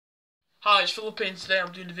Hi, it's Philippine. Today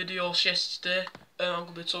I'm doing a video yesterday. I'm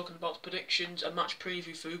going to be talking about the predictions and match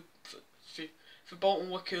preview for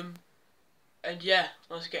Bolton Wycombe. And yeah,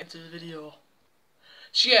 let's get into the video.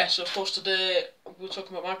 So of course today we're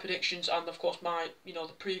talking about my predictions and of course my, the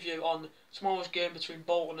preview on tomorrow's game between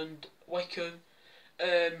Bolton and Wycombe.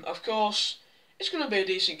 Of course, it's going to be a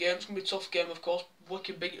decent game. It's going to be a tough game, of course.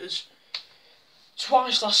 Wycombe beat us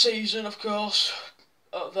twice last season, of course.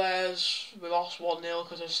 At theirs, we lost 1-0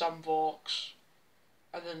 because of Sam Vauxhall.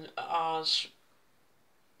 And then at ours,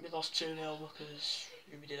 we lost 2-0 because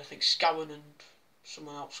we did, I think, Scowen and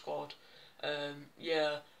someone else scored.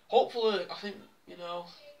 Yeah, hopefully, I think,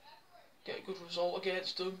 get a good result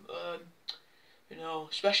against them.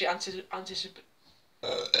 Especially the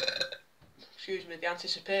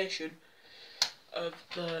anticipation of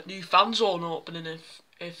the new fan zone opening.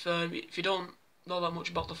 If you don't know that much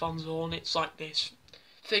about the fan zone, it's like this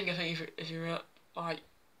thing. I think if you're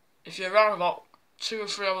around about 2 or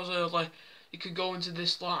 3 hours early, you can go into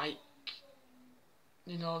this the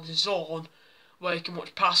zone where you can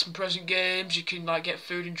watch past and present games. You can get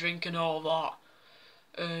food and drink and all that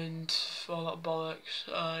bollocks.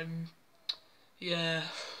 Yeah,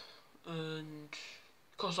 and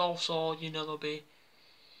because also there'll be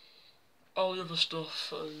all the other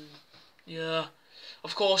stuff, and yeah,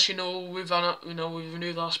 of course we've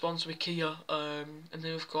renewed our sponsor with Kia, and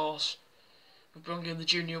then of course we've brought in the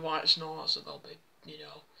junior whites and all that, so there'll be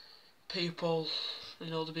people,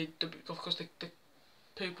 there'll be of course the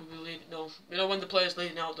people will lead, when the players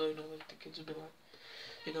leading out, the kids will be like,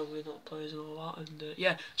 we're not players and all that, and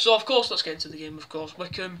yeah. So of course let's get into the game. Of course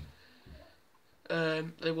Wycombe,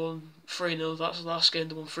 they won 3-0. That's the last game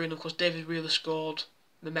they won 3-0. Of course David Wheeler scored,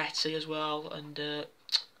 Mehmeti as well, and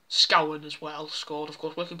Scowen as well scored. Of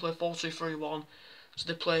course Wycombe played 4-2-3-1, so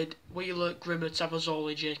they played Wheeler, Grimmer,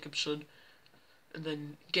 Tavazzoli, Jacobson, and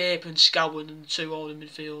then Gabe and Scowen and the 2 holding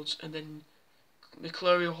midfields, and then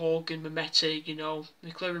McCleary, Horgan, Mehmeti,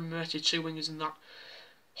 McCleary and Mehmeti, 2 wingers in that.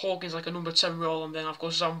 Horgan's like a number 10 role, and then of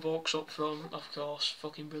course Sam Vauxhall up front, of course,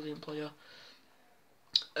 fucking brilliant player.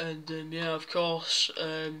 And yeah, of course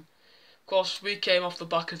we came off the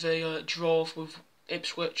back of a draw with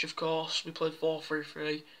Ipswich. Of course, we played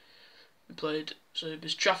 4-3-3. We played, so it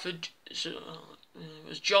was Trafford, it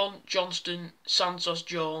was Johnston, Santos,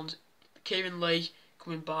 Jones, Kieran Lee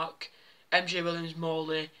coming back, MJ Williams,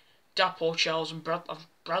 Morley, Dapo, Charles, and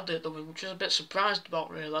Bradley at the wing, which I was a bit surprised about,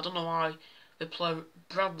 really. I don't know why they play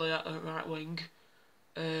Bradley at the right wing.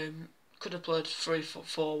 Could have played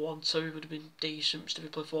 3-4-1-2, would have been decent. Instead we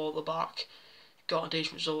played 4 at the back. Got a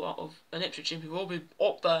decent result out of an Ipswich team who will be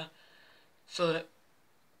up there for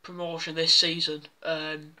promotion this season.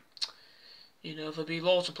 There'll be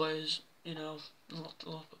loads of players,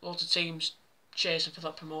 lots of teams chasing for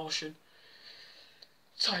that promotion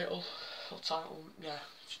title, yeah,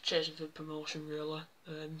 chasing for promotion really.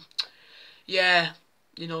 Yeah,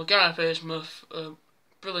 Gareth Ainsmouth,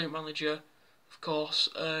 brilliant manager, of course.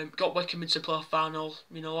 Got Wycombe into playoff final.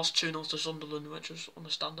 Lost 2-0 to Sunderland, which was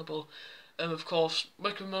understandable. Of course,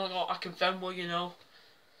 Wycombe got Akinfenwa,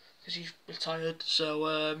 because he's retired.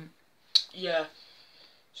 So yeah.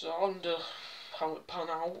 So I wonder how it pan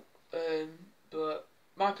out. But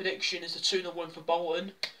my prediction is a 2-0 win for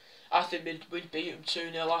Bolton. I think we'd beat them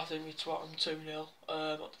 2-0. I think we'd twat them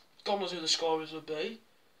 2-0. God knows who the scorers would be.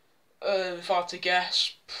 If I had to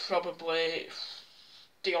guess, probably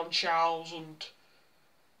Dion Charles and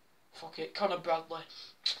Connor Bradley.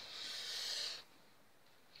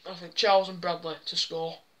 I think Charles and Bradley to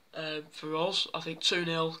score for us. I think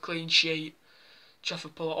 2-0, clean sheet.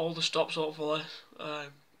 Trafford pull out all the stops hopefully.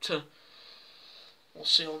 We'll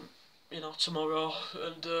see on tomorrow,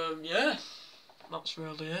 and yeah, that's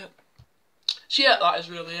really it. So yeah, that is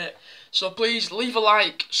really it. So please leave a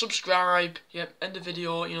like, subscribe. Yep, end the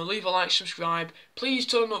video. Leave a like, subscribe. Please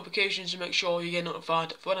turn on notifications to make sure you get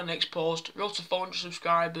notified for when I next post. We're up to 400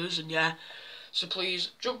 subscribers, and yeah. So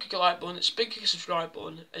please, jump kick a like button, spin kick a subscribe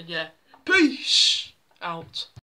button, and yeah, peace out.